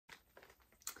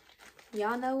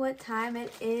Y'all know what time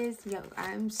it is. Yo,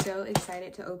 I'm so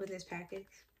excited to open this package.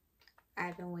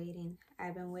 I've been waiting.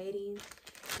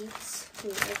 Let's see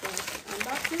if I can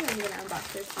unbox it. I'm gonna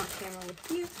unbox this on camera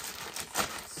with you.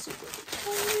 Super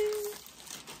excited.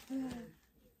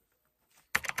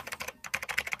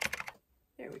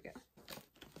 There we go.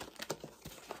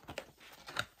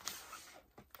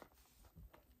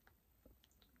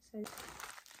 So,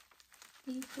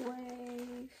 Deep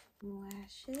Wave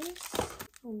lashes.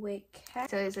 Wig cap.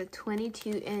 So it's a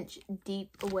 22-inch deep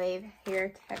wave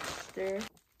hair texture.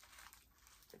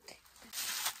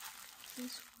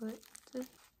 This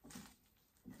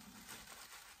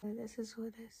is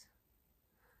what is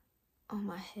on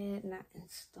my head, not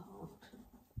installed.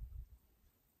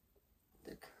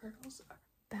 The curls are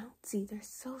bouncy. They're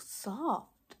so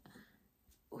soft.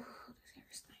 Ooh, this hair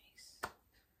is nice.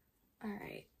 All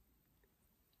right,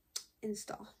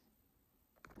 install.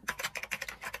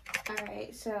 All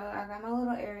right, so I got my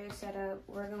little area set up.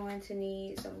 We're going to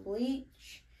need some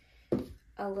bleach,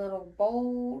 a little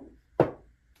bowl,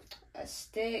 a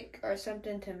stick or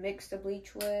something to mix the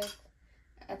bleach with.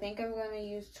 I think I'm going to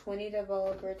use 20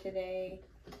 developer today,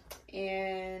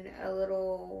 and a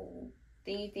little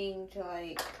thingy thing to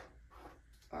like,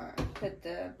 or put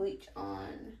the bleach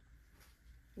on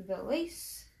the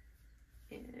lace.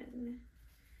 And here's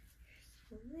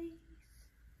the lace.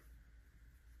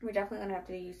 We're definitely going to have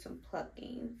to use some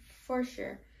plucking for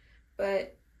sure,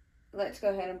 but let's go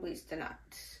ahead and bleach the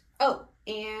knots. Oh,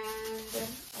 and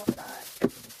oh god,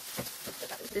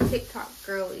 the TikTok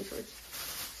girlies were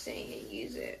saying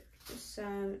use it.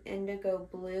 Some indigo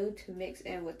blue to mix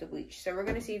in with the bleach. So we're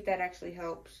going to see if that actually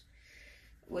helps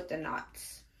with the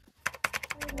knots.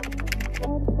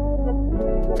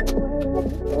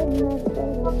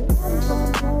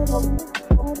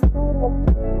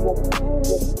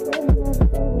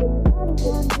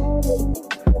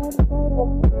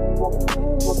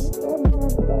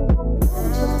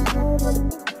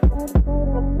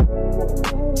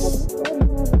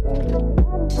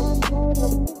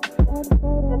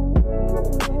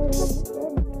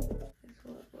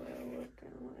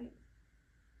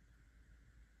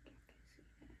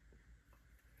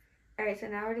 Alright, so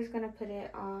now we're just going to put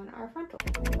it on our frontal.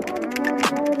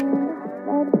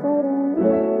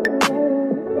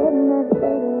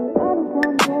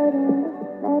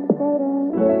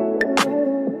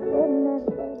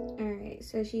 Alright,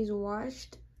 so she's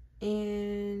washed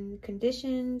and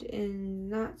conditioned and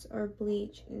knots are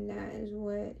bleached, and that is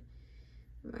what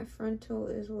my frontal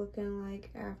is looking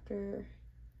like after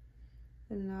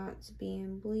the knots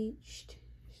being bleached.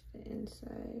 Just the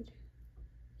inside.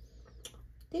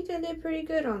 I think I did pretty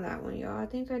good on that one, y'all. I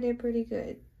think I did pretty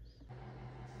good.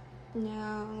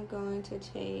 Now I'm going to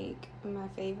take my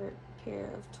favorite pair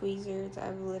of tweezers.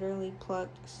 I've literally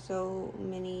plucked so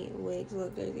many wigs.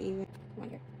 Look, there's even one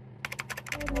here.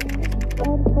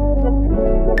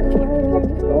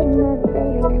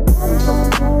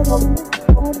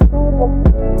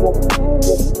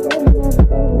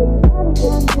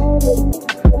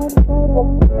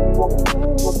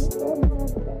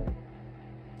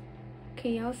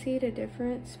 Can y'all see the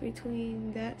difference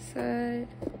between that side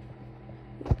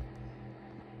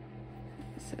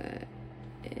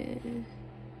and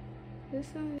this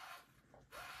side?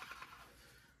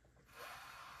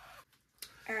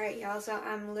 Alright, y'all, so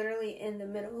I'm literally in the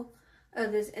middle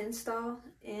of this install,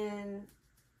 and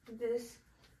this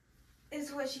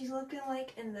is what she's looking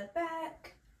like in the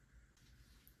back.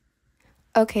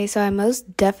 Okay, so I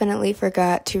most definitely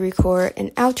forgot to record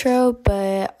an outro,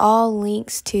 but all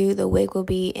links to the wig will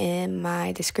be in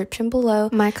my description below.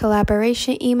 My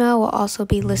collaboration email will also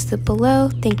be listed below.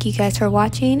 Thank you guys for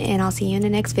watching, and I'll see you in the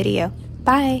next video.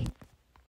 Bye!